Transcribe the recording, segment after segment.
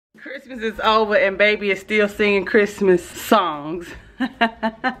Christmas is over and baby is still singing Christmas songs.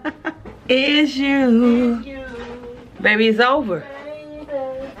 It's you. Baby, it's over.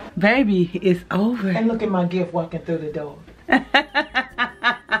 Baby, it's over. And look at my gift walking through the door.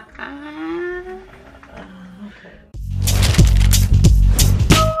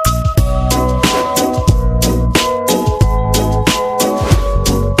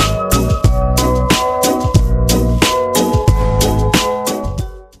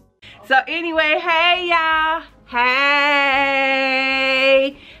 So anyway, hey y'all.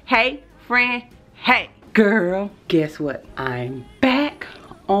 Hey friend, hey girl. Guess what? I'm back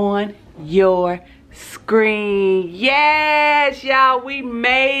on your screen. Yes, y'all, we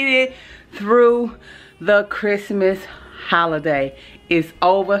made it through the Christmas holiday. It's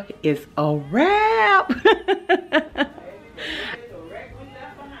over. It's a wrap.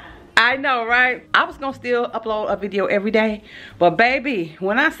 I know, right? I was gonna still upload a video every day, but baby,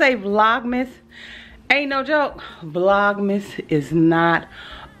 when I say Vlogmas, ain't no joke. Vlogmas is not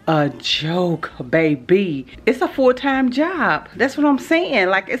a joke, baby. It's a full-time job. That's what I'm saying.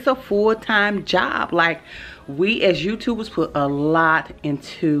 Like, it's a full-time job. Like, we as YouTubers put a lot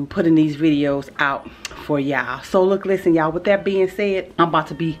into putting these videos out for y'all. So look, listen, y'all, with that being said, I'm about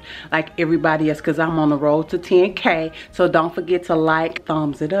to be like everybody else because I'm on the road to 10K. So don't forget to like,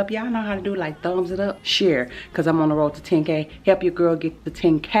 thumbs it up. Y'all know how to do, like, thumbs it up, share, because I'm on the road to 10K. Help your girl get the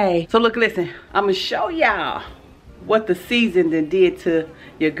 10K. So look, listen, I'm gonna show y'all what the season did to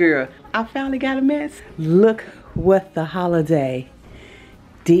your girl. I finally got a mess. Look what the holiday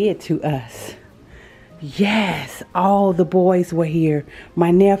did to us. Yes, all the boys were here. My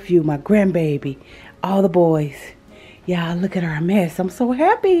nephew, my grandbaby, all the boys. Y'all, look at our mess. I'm so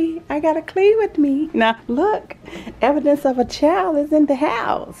happy. I got a clean with me. Now, look, evidence of a child is in the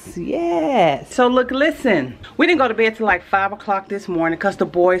house. Yes. So, look, listen. We didn't go to bed till like 5 o'clock this morning because the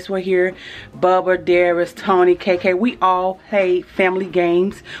boys were here. Bubba, Darius, Tony, KK. We all played family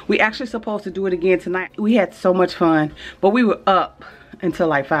games. We actually supposed to do it again tonight. We had so much fun, but we were up until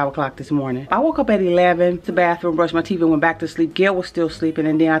like 5 o'clock this morning. I woke up at 11, to the bathroom, brushed my teeth, and went back to sleep. Gail was still sleeping,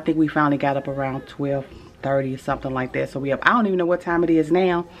 and then I think we finally got up around 12:30 or something like that. So we up. I don't even know what time it is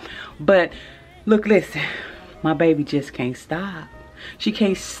now. But look, listen, my baby just can't stop. She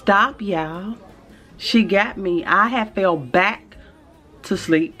can't stop, y'all. She got me. I had fell back to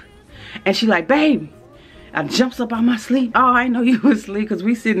sleep, and she like, baby. I jumps up out my sleep. Oh, I know you was asleep because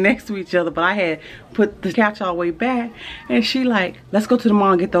we sitting next to each other, but I had put the couch all the way back. And she like, let's go to the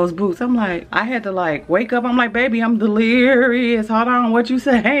mall and get those boots. I'm like, I had to like wake up. I'm like, baby, I'm delirious. Hold on, what you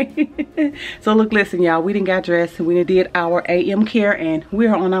say? So look, listen, y'all, we done got dressed and we done did our AM care and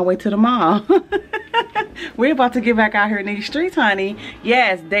we're on our way to the mall. We're about to get back out here in these streets, honey.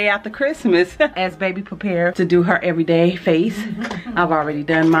 Yes, day after Christmas. As baby prepared to do her everyday face. I've already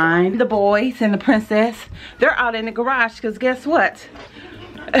done mine. The boys and the princess, they're out in the garage because guess what?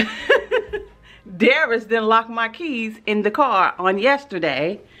 Darius didn't lock my keys in the car on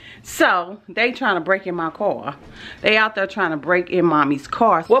yesterday. So they trying to break in my car. They out there trying to break in mommy's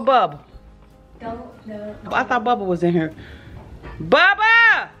car. What, Bubba? No. I thought Bubba was in here.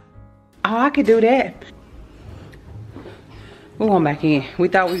 Bubba! Oh, I could do that. We're going back in. We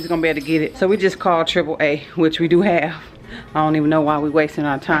thought we was gonna be able to get it. So we just called AAA, which we do have. I don't even know why we're wasting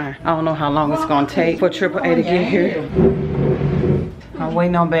our time. I don't know how long it's gonna take for AAA to get here. I'm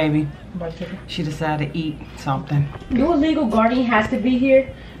waiting on baby. She decided to eat something. Do a legal guardian has to be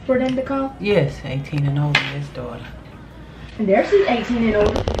here for them to call? Yes, 18 and older, yes, daughter. And there's 18 and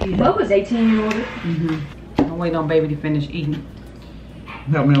older. Yeah. Bubba's 18 and older. I'm waiting on baby to finish eating.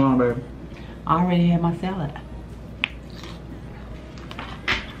 Help me along, baby. I already had my salad.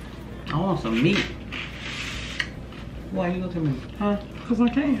 I want some meat. Why you look at me? Huh? Because I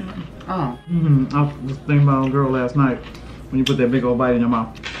can. Oh. I was thinking about a girl last night when you put that big old bite in your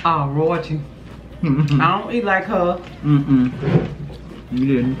mouth. Oh, Royalty. I don't eat like her. You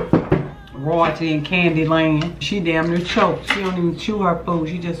didn't. Royalty and Candy Land. She damn near choked. She don't even chew her food.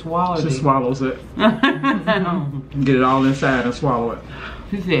 She just swallows it. She swallows it. Get it all inside and swallow it.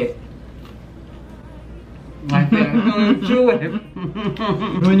 She said, like that. Chew it.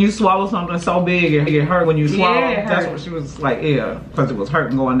 When you swallow something so big, it hurt when you swallow. Yeah, that's what she was like, yeah. Because it was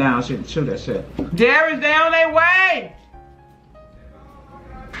hurting going down. She didn't chew that shit. Darius, they on their way.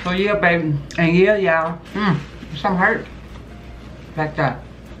 So yeah, baby. And yeah, y'all. Some hurt. Like that.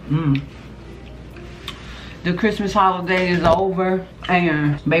 The Christmas holiday is over.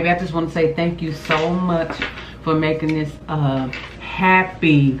 And baby, I just want to say thank you so much for making this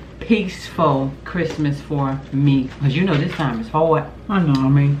happy, peaceful Christmas for me. Because you know this time is hard. I know. I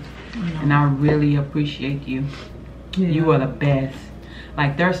mean, and I really appreciate you. Yeah. You are the best.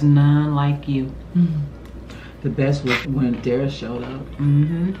 Like, there's none like you. The best was when Darius showed up.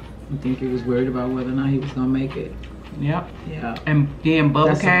 I think he was worried about whether or not he was gonna make it. Yep. Yeah. And then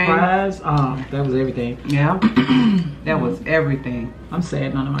Bubba came. Surprise. Oh, that was everything. Yeah. That was everything. I'm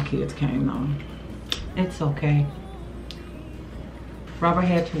sad none of my kids came though. It's okay. Robert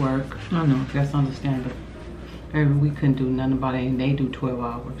had to work. I know. That's understandable. And we couldn't do nothing about it, and they do 12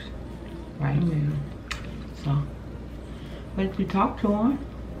 hours. Right? Yeah. So, but you talk to him.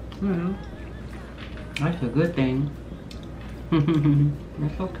 Well, that's a good thing.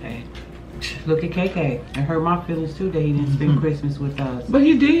 That's okay. Look at KK. It hurt my feelings too that he didn't spend Christmas with us. but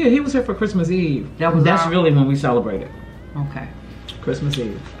he did. He was here for Christmas Eve. That's really when we celebrated. Okay. Christmas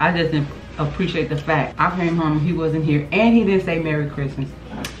Eve. I just didn't appreciate the fact I came home, he wasn't here, and he didn't say Merry Christmas.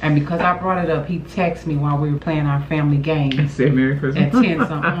 And because I brought it up, he texted me while we were playing our family game. Say Merry Christmas. At 10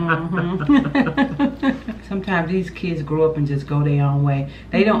 something. Sometimes these kids grow up and just go their own way.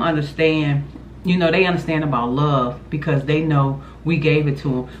 They don't understand. You know, they understand about love because they know we gave it to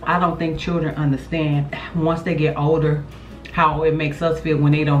them. I don't think children understand once they get older how it makes us feel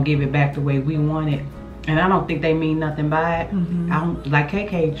when they don't give it back the way we want it. And I don't think they mean nothing by it. I don't, like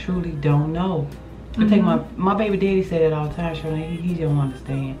KK truly don't know. I think my baby daddy said it all the time, Charnell. He don't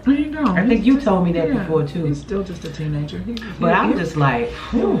understand. You know, I think you told me that before too. He's still just a teenager. But I'm just like,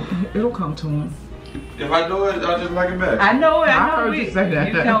 whew. It'll come to him. If I do it, I'll just like it back. I know it. I I know heard it. you say that.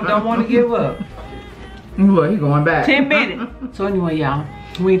 You don't want to give up. Look, he going back. 10 minutes. So anyway, y'all,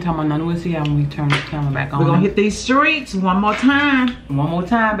 we ain't talking about nothing. We'll see how when we turn the camera back on. We're gonna hit these streets one more time. One more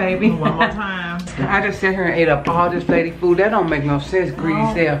time, baby. One more time. I just sat here and ate up all this lady food. That don't make no sense,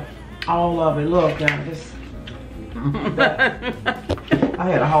 greedy self. All of it. Look, y'all, just. I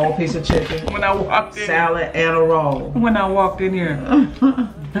had a whole piece of chicken. When I walked in. Salad and a roll. When I walked in here.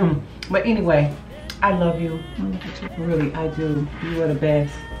 But anyway, I love you. Really, I do. You are the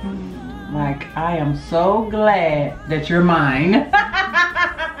best. Like, I am so glad that you're mine. And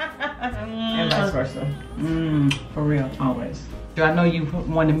vice versa. For real. Always. I know you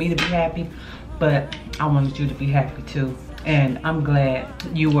wanted me to be happy, but I wanted you to be happy too. And I'm glad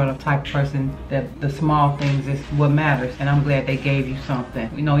you were the type of person that the small things is what matters. And I'm glad they gave you something.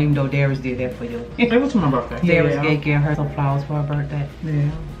 You know, even though Darius did that for you. It was for my birthday. Darius gave her some flowers for her birthday. Yeah,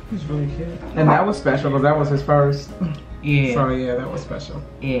 it was really cute. And that was special because that was his first. Yeah. So yeah, that was special.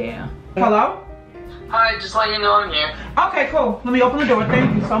 Yeah. Hello? Hi, just letting you know I'm here. Okay, cool. Let me open the door.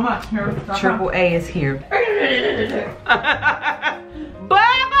 Thank you so much. Here, Triple A is here.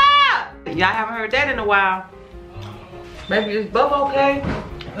 Bubba! Y'all haven't heard that in a while. Baby, is Bubba okay?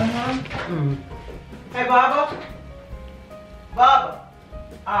 Hey, Bubba. Bubba.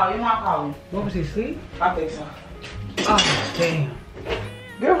 Oh, your mom calling. What was he asleep? I think so. Oh, damn.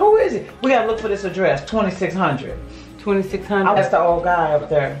 Girl, who is it? We gotta look for this address. 2600. 2600. Oh, that's the old guy up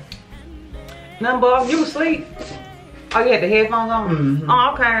there. Nothing, Bub. You asleep? Oh, you had the headphones on?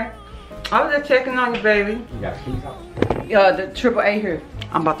 Oh, okay. I was just checking on you, baby. You got keys out? Yeah, the Triple A here.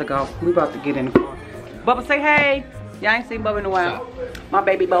 I'm about to go. We about to get in the car. Bubba, say hey. Y'all ain't seen Bubba in a while. My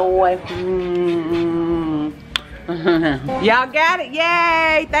baby boy. Y'all got it.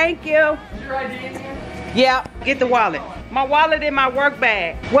 Yay. Thank you. Is your ID in here? Yeah. Get the wallet. My wallet in my work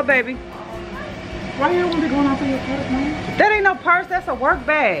bag. What, baby? Why you want to be going off of your purse, man? That ain't no purse. That's a work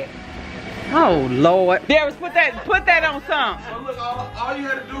bag. Oh, Lord. Darius, put that on something. So look, all you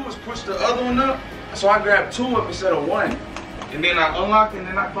had to do was push the other one up. So I grabbed 2 up instead of 1. And then I unlocked it and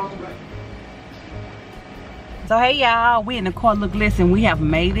then I closed it back. So hey y'all, we in the car. Look, listen, we have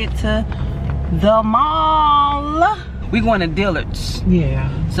made it to the mall. We going to Dillard's. Yeah.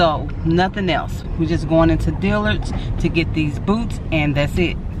 So nothing else. We're just going into Dillard's to get these boots, and that's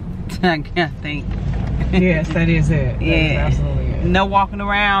it. I can't think. Yes, that is it. That is Yeah. absolutely it. No walking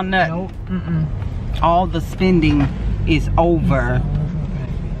around, nothing. Nope. All the spending is over.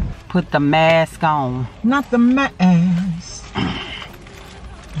 Put the mask on. Not the mask.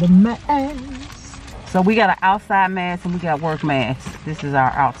 The mask. So we got an outside mask and we got work masks. This is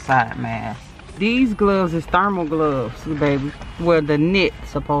our outside mask. These gloves is thermal gloves, baby. Where the knit's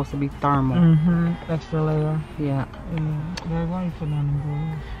supposed to be thermal. Extra layer. Yeah. They're right for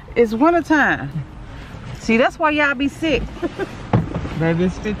them, It's wintertime. See, that's why y'all be sick. Baby,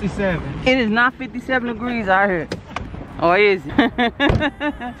 it's 57. It is not 57 degrees out here. Or is it?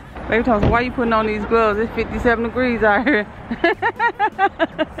 Baby told me, why you putting on these gloves? It's 57 degrees out here.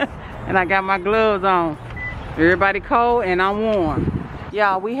 And I got my gloves on. Everybody cold and I'm warm.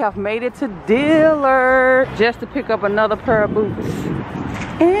 Y'all, we have made it to Dillard just to pick up another pair of boots.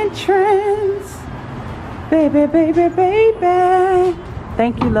 Entrance. Baby, baby, baby.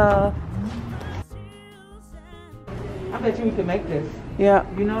 Thank you, love. I bet you we could make this. Yeah.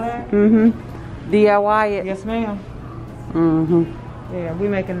 You know that? Mm-hmm. DIY it. Yes, ma'am. Mm-hmm. Yeah, we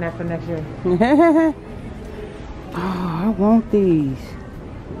making that for next year. Oh, I want these.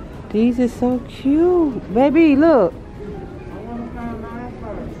 These are so cute. Baby, look.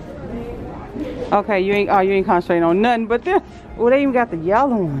 Okay, you ain't concentrating on nothing but this. Oh, they even got the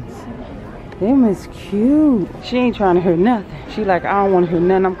yellow ones. Them is cute. She ain't trying to hear nothing. She like, I don't want to hear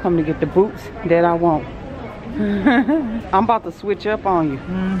nothing. I'm coming to get the boots that I want. I'm about to switch up on you.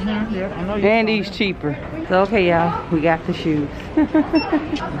 Yeah, I know you. And these cheaper. So okay, y'all, we got the shoes.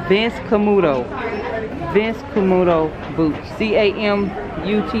 Vince Camuto boots.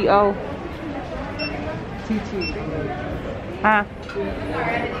 CAMUTO. TT. Huh?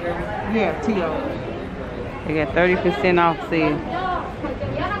 Yeah, TO. They got 30% off sale.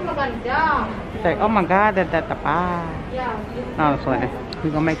 Like, oh my God, that bye. No, I'm playing. We're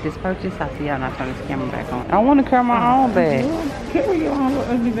gonna make this purchase. I'll see y'all not turn this camera back on. I want to carry my own bag. Carry your own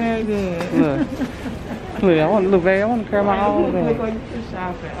little ugly bag then. Look, I want a little bag. I want to carry my own Look bag. like you're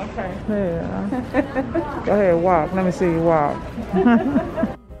shopping. Okay. Yeah. Go ahead, walk. Let me see you walk.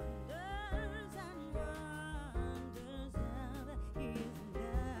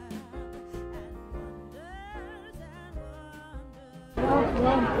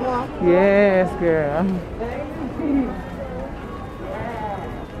 Yes, girl.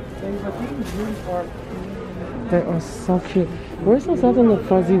 They are so cute. Where's those other little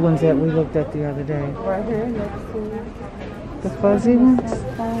fuzzy ones that we looked at the other day? Right here next to it. The fuzzy ones?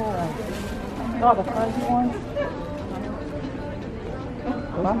 Oh, the fuzzy ones?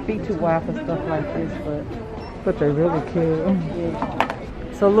 My feet too wide for stuff like this, But they're really cute.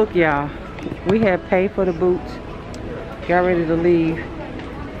 yeah. So look, y'all. We had paid for the boots. Got ready to leave.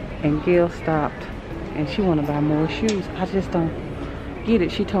 And Gail stopped. And she want to buy more shoes. I just don't get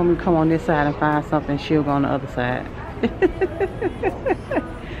it. She told me come on this side and find something. She'll go on the other side.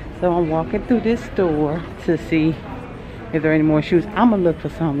 So I'm walking through this store to see if there are any more shoes. I'm gonna look for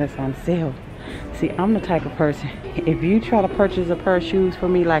something that's on sale. See, I'm the type of person, if you try to purchase a pair of shoes for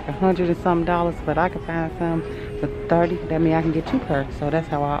me like $100 and something, but I can find some for 30, that means I can get 2 pairs. So that's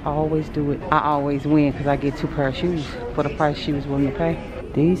how I always do it. I always win because I get 2 pairs of shoes for the price she was willing to pay.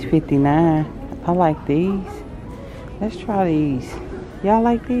 These $59. I like these. Let's try these. Y'all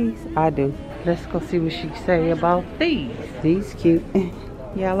like these? I do. Let's go see what she say about these. These cute.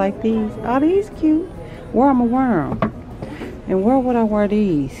 Y'all like these? Oh, these cute. Where I'ma wear them? And where would I wear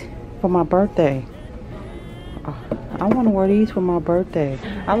these for my birthday? Oh, I want to wear these for my birthday.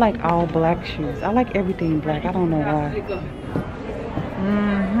 I like all black shoes. I like everything black. I don't know why.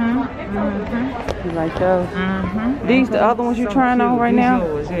 You like those? These the other ones you're trying on right now?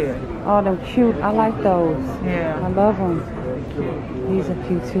 Yours, yeah. Oh, them cute. I like those. Yeah. I love them. These are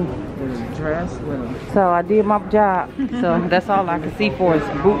cute too. Dress with them. So I did my job. So that's all I can see for is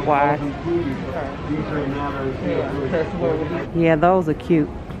boot wise. Yeah, those are cute.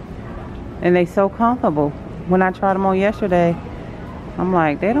 And they so comfortable. When I tried them on yesterday, I'm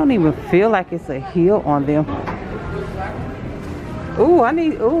like, they don't even feel like it's a heel on them. Ooh,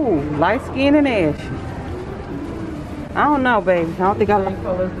 light skin and ash. I don't know, baby. I don't think I like.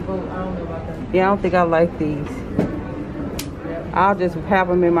 Yeah, I don't think I like these. I'll just have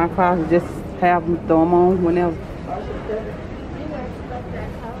them in my closet, just have them, throw them on whenever.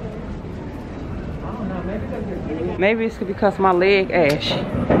 Maybe it's because my leg ash.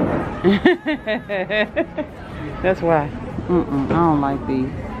 That's why. I don't like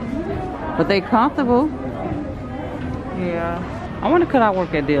these. But they comfortable. Yeah. I wonder could I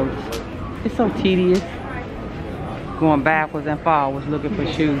work at dealers? It's so tedious. Going backwards and forwards looking for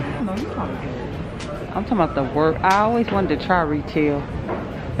shoes. I'm talking about the work. I always wanted to try retail.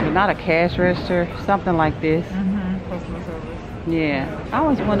 But not a cash register, something like this. Customer service. Yeah. I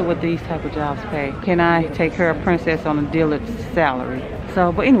always wonder what these type of jobs pay. Can I take care of Princess on a dealer's salary?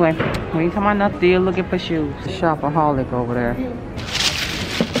 So, but anyway, we ain't talking about nothing deal looking for shoes. Shopaholic over there.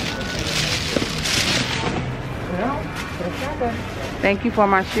 Thank you for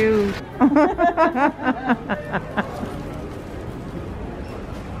my shoes.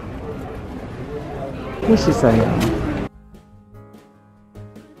 What's she saying?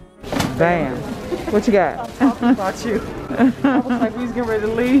 Damn. What you got? I'm talking about you. I was like, we was getting ready to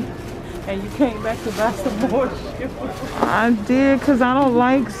leave, and you came back to buy some more shoes. I did, because I don't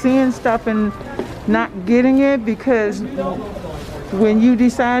like seeing stuff and not getting it, because when you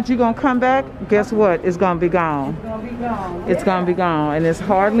decide you're going to come back, guess what? It's going to be gone. It's going to be gone. And it's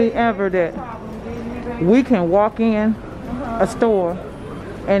hardly ever that we can walk in a store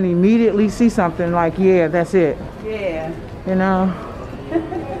and immediately see something like, yeah, that's it. Yeah. You know?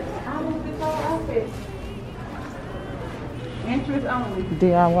 Interesting. Ladies only.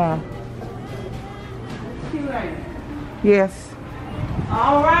 DIY. Yes.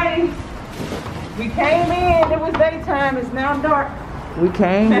 Alrighty. We came in, it was daytime, it's now dark. We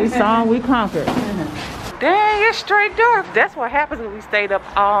came, we saw, we conquered. Dang, it's straight dark. That's what happens when we stayed up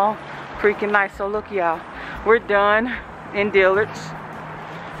all freaking night. So look, y'all, we're done in Dillard's.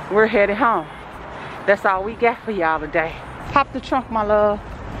 We're headed home. That's all we got for y'all today. Pop the trunk, my love.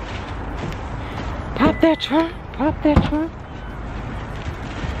 Pop that trunk, pop that trunk.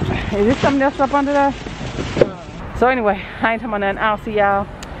 Is there something else up under there? So anyway, I ain't talking about nothing. I'll see y'all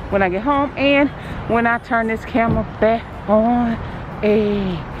when I get home and when I turn this camera back on.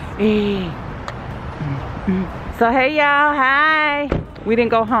 So hey y'all, hi. We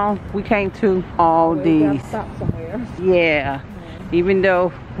didn't go home. We came to Aldi's. Stop somewhere. Yeah. Even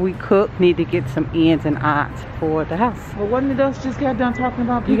though we need to get some ends and odds for the house. Well, wasn't it us just got done talking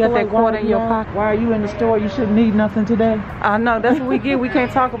about people? You got that like, quarter in your pocket? Why are you in the store? You shouldn't need nothing today. I know, that's what we get. We can't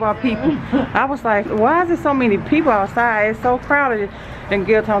talk about people. I was like, why is there so many people outside? It's so crowded. And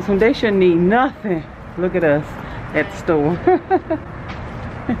Gail told them they shouldn't need nothing. Look at us at the store.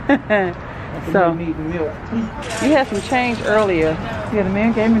 So, need milk. you had some change earlier. Yeah, the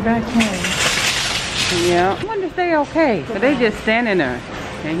man gave me back change. Yeah. I wonder if they okay. But they just standing there.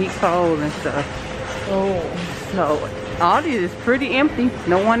 And he cold and stuff. Oh. So, Aldi is pretty empty.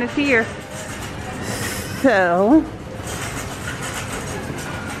 No one is here. So,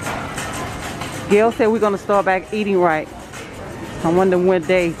 Gail said we're going to start back eating right. I wonder what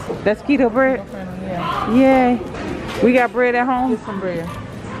day. That's keto bread? Yeah. Yay. We got bread at home? Get some bread.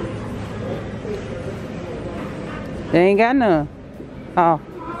 They ain't got none. Oh.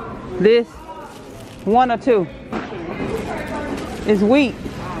 This? 1 or 2? It's wheat.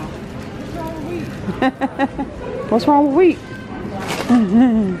 What's wrong with wheat?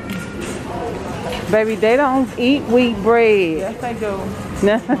 Baby, they don't eat wheat bread. Yes, they do.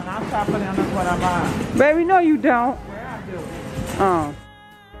 When I shop for them, that's what I buy. Baby, no you don't. Where I do. Oh.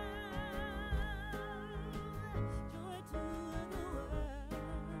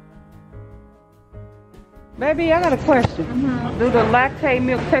 Baby, I got a question. Do the lactate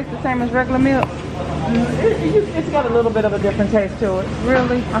milk taste the same as regular milk? It's got a little bit of a different taste to it.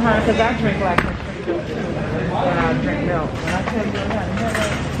 Really? Because I drink lactose free milk too. When I drink milk. When I tell you I got a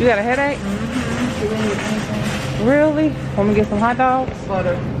headache. You got a headache? You didn't get anything. Really? Want me to get some hot dogs?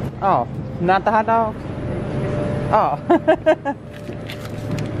 Butter. Oh, not the hot dogs? Oh.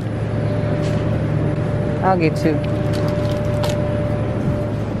 I'll get 2.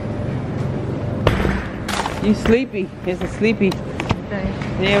 You sleepy? It's a sleepy. Okay.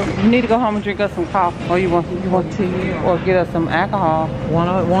 Yeah, you need to go home and drink us some coffee. Or you want tea or get us some alcohol.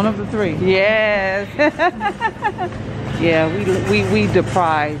 One of the 3. Yes. Yeah, we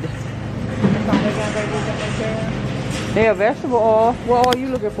deprived. They have vegetable oil. What oil are you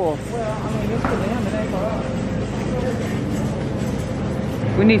looking for? Well, I mean, it's for them, it ain't for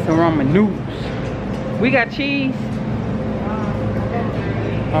us. We need some ramen noodles. We got cheese.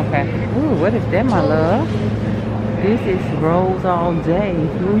 Okay. Ooh, what is that, my love? This is rolls all day.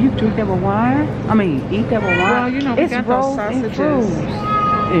 Ooh, you drink that with wine? I mean, eat that with wine. Well, you know, we it's got rolls those sausages.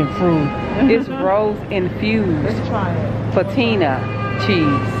 infused. It's rolls infused. Let's try it. Patina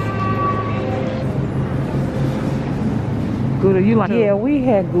cheese. Gouda, you like? Yeah, we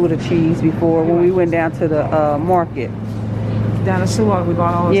had Gouda cheese before when we went down to the market. Down the sewer, we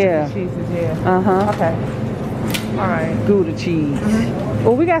bought all those cheeses. Yeah. Uh-huh. Okay. All right. Gouda cheese.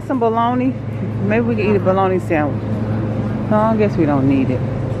 Oh, we got some bologna. Maybe we can eat a bologna sandwich. No, I guess we don't need it.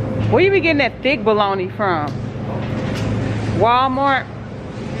 Where you be getting that thick bologna from? Walmart?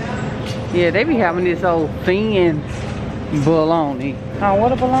 Yeah, they be having this old thin bologna. Oh,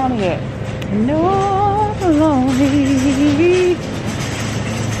 what a bologna at? No bologna.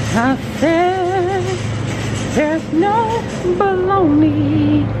 I said there's no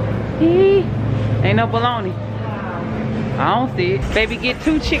bologna. Ain't no bologna. I don't see it. Baby, get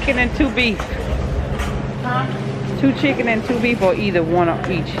 2 chicken and 2 beef. Huh? 2 chicken and 2 beef, or either one of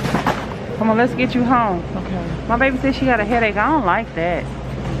each. Come on, let's get you home. Okay. My baby said she got a headache. I don't like that.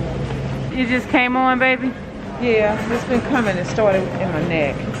 You just came on, baby? Yeah, it's been coming. It started in my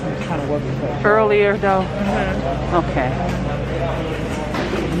neck. I'm just kind of working for it. Earlier, though? Okay.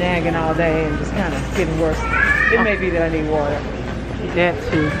 Nagging all day and just kind of getting worse. It may be that I need water. That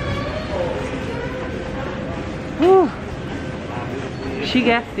too. Whew. She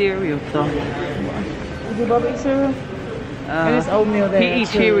got cereal, so. Did you eat cereal? And it's oatmeal there. He eat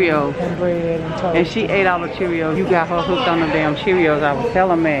Cheerios. And bread and toast. And she ate all the Cheerios. You got her hooked on the damn Cheerios. I was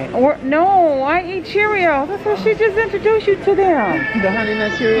telling mad. No, I eat Cheerios. That's what she just introduced you to them. The Honey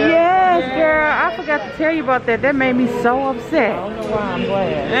Nut Cheerios? Yes, girl. I forgot to tell you about that. That made me so upset. I don't know why. I'm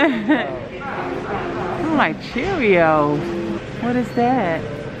glad. I'm like, Cheerios. What is that?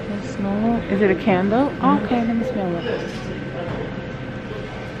 Smell it. Is it a candle? Okay, let me smell it.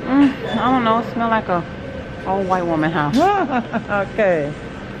 I don't know. It smells like a old white woman house. Okay.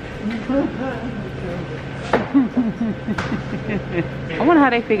 I wonder how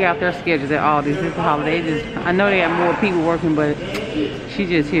they figure out their schedules at all these. It's a holiday. I know they have more people working, but she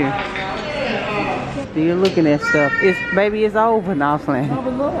just here. You're looking at stuff. Baby, it's over now, Slam. Oh,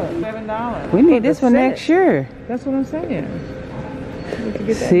 but look, $7. We need this for next year. That's what I'm saying. We can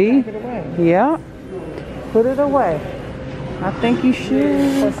get that See? and pack it away. Yeah. Put it away. I think you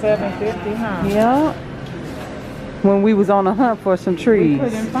should. For $7.50, huh? Yeah. When we was on a hunt for some trees. We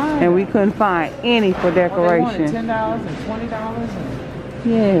couldn't find and we couldn't find any for decoration. They wanted $10 and $20 and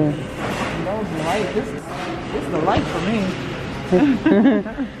yeah. those light. This is the light for me.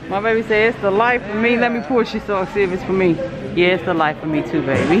 My baby said it's the life for me. Let me push it so see if it's for me. Yeah, it's the life for me too,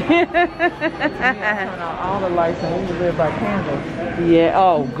 baby. Turn out all the lights and we live by candles. Yeah,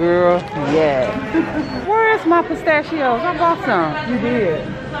 oh girl, yeah. Where's my pistachios? I bought some. You did.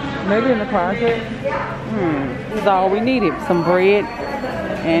 Maybe in the closet. This is all we needed. Some bread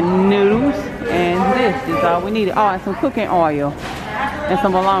and noodles. And this is all we needed. Oh, and some cooking oil. And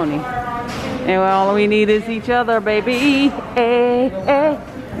some bologna. And all we need is each other, baby. Hey, hey.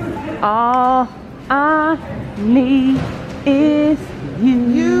 All I need is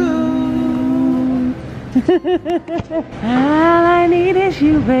you. All I need is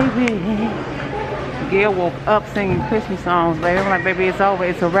you, baby. Gail woke up singing Christmas songs, baby. I'm like, baby, it's over.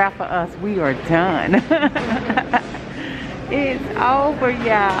 It's a wrap for us. We are done. It's over,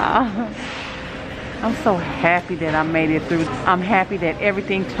 y'all. I'm so happy that I made it through. I'm happy that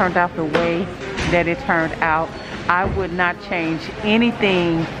everything turned out the way that it turned out. I would not change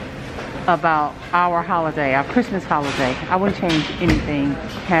anything about our holiday, our Christmas holiday. I wouldn't change anything.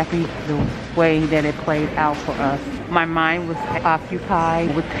 Happy the way that it played out for us. My mind was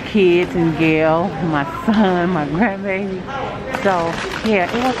occupied with the kids and Gail, my son, my grandbaby. So yeah,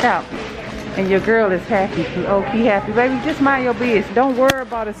 it worked out. And your girl is happy. Okay, happy. Baby, just mind your business. Don't worry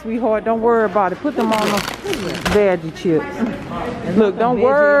about it, sweetheart. Don't worry about it. Put them on the veggie chips. Look, don't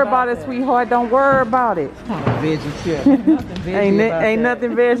worry about it, sweetheart. Don't worry about it. Veggie chips. Ain't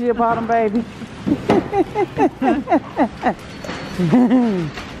nothing veggie about them, baby.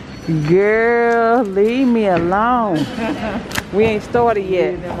 Girl, leave me alone. We ain't started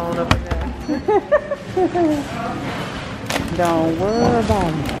yet. Don't worry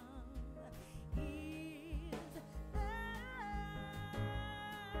about it.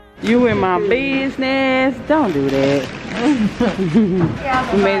 You in my business. Don't do that.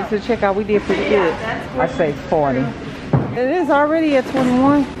 We made it to the checkout. We did pretty good. I say 40. It is already at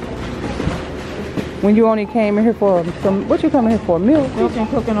 21. When you only came in here for some, what you coming here for? Milk? Milk and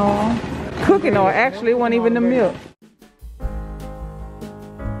cooking oil. Cooking oil. Actually, it wasn't even the milk.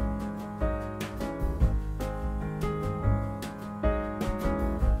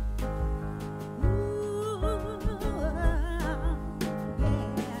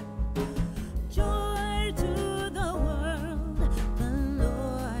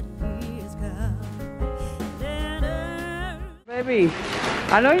 Baby,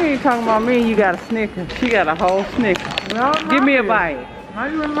 I know you ain't talking about me and you got a Snicker. She got a whole Snicker. No, give me a bite. How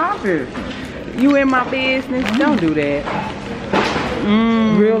you in my business? You in my business? Don't do that.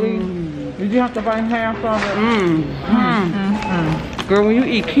 Really? Did you have to buy half of it? Girl, when you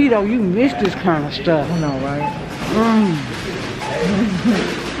eat keto, you miss this kind of stuff. I know, right?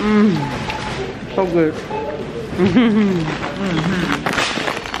 So good.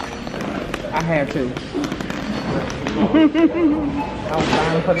 I had to. I was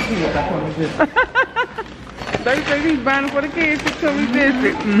buying for the kids. I couldn't resist. They say he's buying for the kids to come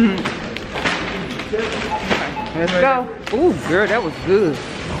visit. Let's go. Ooh, girl, that was good.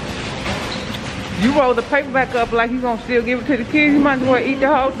 You roll the paper back up like you gonna still give it to the kids. You might as well eat the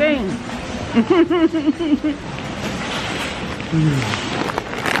whole thing.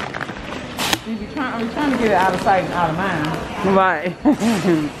 I'm trying to get it out of sight and out of mind. Right.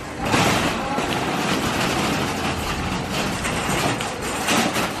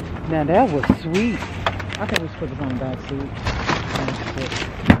 Now that was sweet. I think we should put this on the back seat.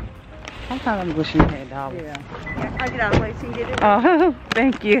 Sometimes I'm wishing you had dollars. Yeah. I'll get out of the way so you can get it. Oh,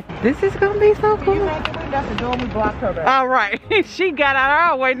 thank you. This is gonna be so cool. That's the door we blocked her back. All right. She got out of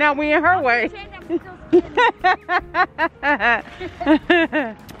our way. Now we in her way. Pretend I'm still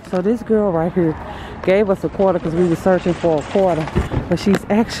So this girl right here gave us a quarter because we were searching for a quarter, but she's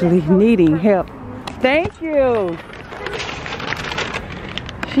actually needing help. Thank you.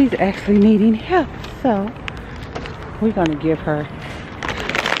 She's actually needing help, so we're gonna give her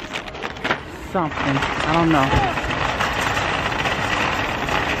something. I don't know.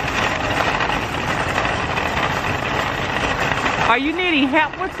 Are you needing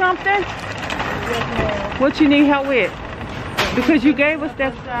help with something? What you need help with? Because you gave us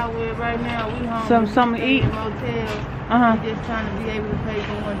that. Right now, we home. Something to eat. Motel. We're just trying to be able to pay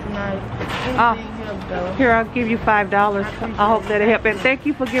for one tonight. Help, though. Here, I'll give you $5. I hope that'll help. And thank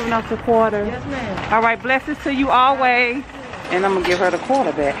you for giving us a quarter. Yes, ma'am. All right, blessings to you always. And I'm gonna give her the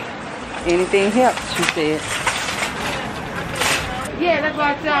quarter back. Anything helps, she said. Yeah, that's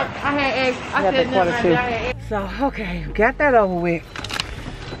why I said I had eggs. I said nothing right there. I had eggs. So, okay, got that over with.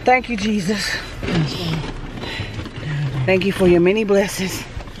 Thank you, Jesus. Thank you for your many blessings.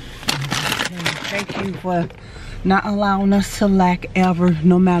 Thank you for not allowing us to lack ever,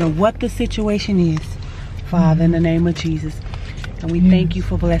 no matter what the situation is, Father, in the name of Jesus. And we thank you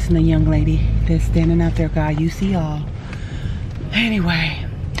for blessing the young lady that's standing out there, God. You see all. Anyway,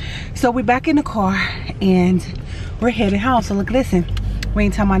 so we're back in the car and we're headed home. So look, listen, we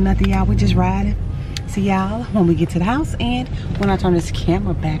ain't talking about nothing, y'all. We just riding. See y'all when we get to the house and when I turn this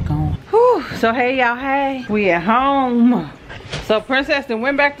camera back on. Whew. So hey y'all, hey, we at home. So Princess then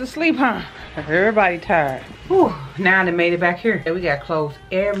went back to sleep, huh? Everybody tired. Whew. Now they made it back here. We got clothes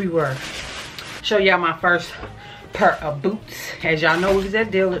everywhere. Show y'all my first pair of boots. As y'all know, we was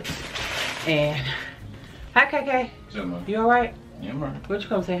at Dillard's. And hi KK. You alright? Yeah, man. Where'd you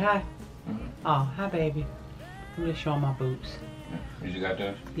come say hi? Oh, hi baby. I'm just showing my boots. You got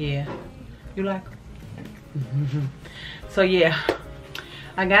those? Yeah. You like them? So yeah,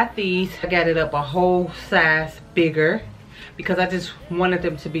 I got these. I got it up a whole size bigger because I just wanted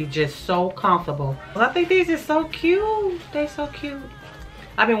them to be just so comfortable. Well, I think these are so cute. They so cute.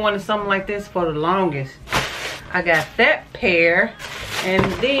 I've been wanting something like this for the longest. I got that pair, and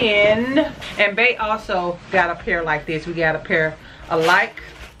then Bae also got a pair like this. We got a pair alike.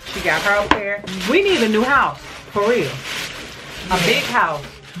 She got her a pair. We need a new house, for real. A big house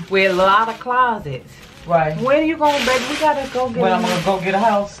with a lot of closets. Right. When are you going, baby? We gotta go get I'm gonna go get a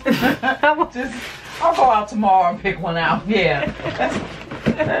house. I'll go out tomorrow and pick one out. Yeah.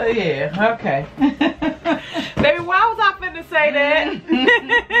 Yeah, okay. Baby, why was I finna say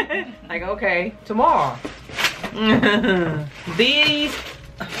that? Like, okay, tomorrow. These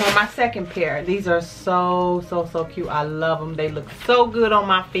are my second pair. These are so cute. I love them. They look so good on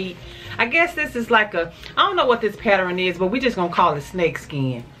my feet. I guess this is like a, I don't know what this pattern is, but we just gonna call it snake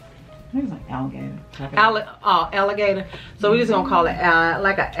skin. It's like alligator. Alligator. So we're just gonna call it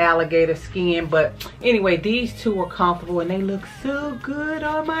like an alligator skin. But anyway, these two are comfortable and they look so good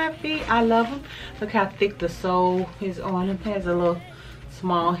on my feet. I love them. Look how thick the sole is on them. Has a little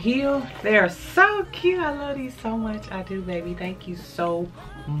small heel. They are so cute. I love these so much. I do, baby. Thank you so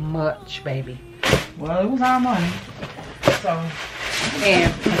much, baby. Well, it was our money. So.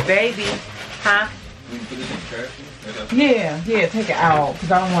 And baby, huh? Yeah, take it out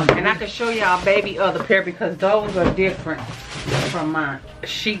because I don't want to. And I can show y'all baby other pair because those are different from mine.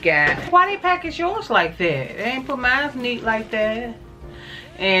 She got. Why they package yours like that? They ain't put mine neat like that.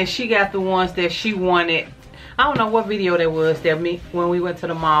 And she got the ones that she wanted. I don't know what video that was that when we went to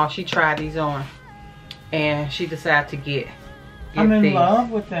the mall. She tried these on, and she decided to get. I'm in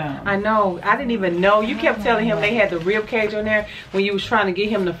love with them. I know. I didn't even know. You kept telling him they had the rib cage on there when you was trying to get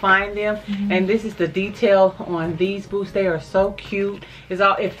him to find them. And this is the detail on these boots. They are so cute. It's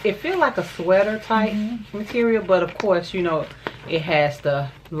all. It feels like a sweater type material, but of course, you know, it has the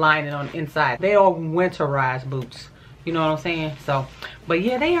lining on the inside. They are winterized boots. You know what I'm saying? So, but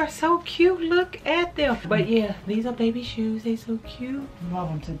yeah, they are so cute. Look at them. But yeah, these are baby shoes. They so cute. Love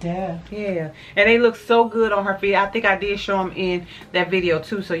them to death. Yeah, and they look so good on her feet. I think I did show them in that video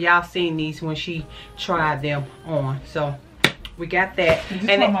too. So y'all seen these when she tried them on. So we got that. Did you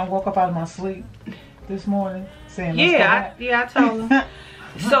tell them I woke up out of my sleep this morning saying I told them.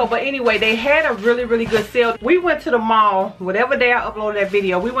 So, but anyway, they had a really good sale. We went to the mall, whatever day I uploaded that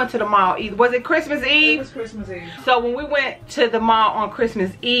video, we went to the mall. Was it Christmas Eve? It was Christmas Eve. So when we went to the mall on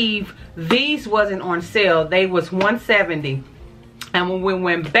Christmas Eve, these wasn't on sale. They was $170. And when we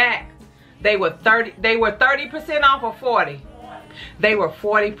went back, they were 30% off or 40. They were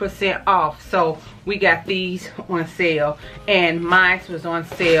 40% off. So we got these on sale, and mine was on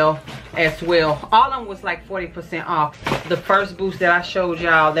sale as well. All of them was like 40% off. The first boots that I showed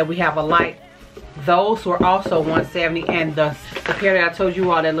y'all that we have a light, those were also $170. And the pair that I told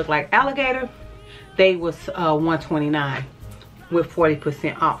you all that look like alligator, they was $129 with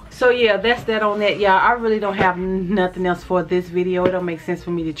 40% off. So yeah, that's that on that, y'all. I really don't have nothing else for this video. It don't make sense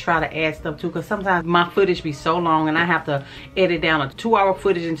for me to try to add stuff too, because sometimes my footage be so long and I have to edit down a 2-hour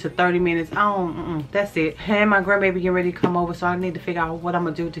footage into 30 minutes. That's it. And my grandbaby getting ready to come over, so I need to figure out what I'm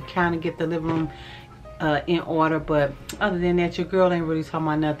gonna do to kind of get the living room in order. But other than that, your girl ain't really talking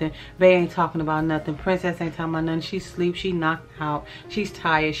about nothing. They ain't talking about nothing. Princess ain't talking about nothing. She sleep. She knocked out. She's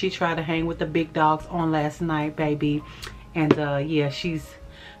tired. She tried to hang with the big dogs on last night, baby. And yeah, she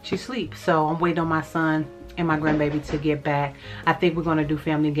sleeps. So I'm waiting on my son and my grandbaby to get back. I think we're gonna do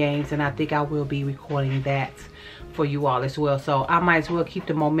family games, and I think I will be recording that for you all as well. So I might as well keep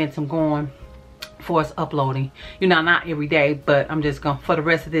the momentum going for us uploading. You know, not every day, but I'm just gonna, for the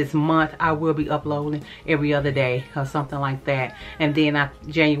rest of this month, I will be uploading every other day or something like that. And then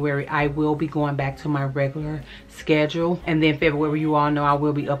January, I will be going back to my regular schedule. And then February, you all know I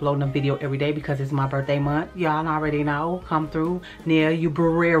will be uploading a video every day because it's my birthday month. Y'all already know. Come through. Near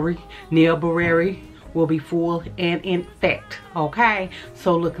Barreri will be full and in effect. Okay,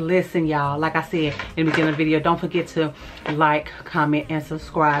 so look, listen, y'all, like I said in the beginning of the video, don't forget to like, comment, and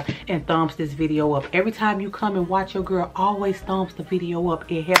subscribe, and thumbs this video up. Every time you come and watch your girl, always thumbs the video up.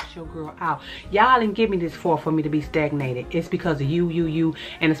 It helps your girl out. Y'all didn't give me this for me to be stagnated. It's because of you,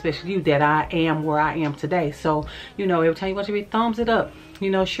 and especially you, that I am where I am today. So, you know, every time you watch a video, thumbs it up. You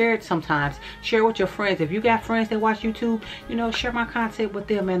know, share it sometimes. Share with your friends. If you got friends that watch YouTube, you know, share my content with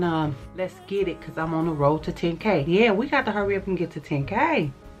them, and let's get it, because I'm on the road to 10K. Yeah, we got to hurry up and get to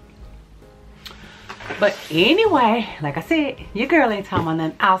 10K. But anyway, like I said, your girl ain't talking about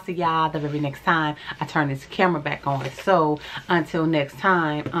nothing. I'll see y'all the very next time I turn this camera back on. So until next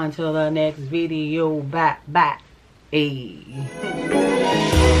time, until the next video, bye. Hey.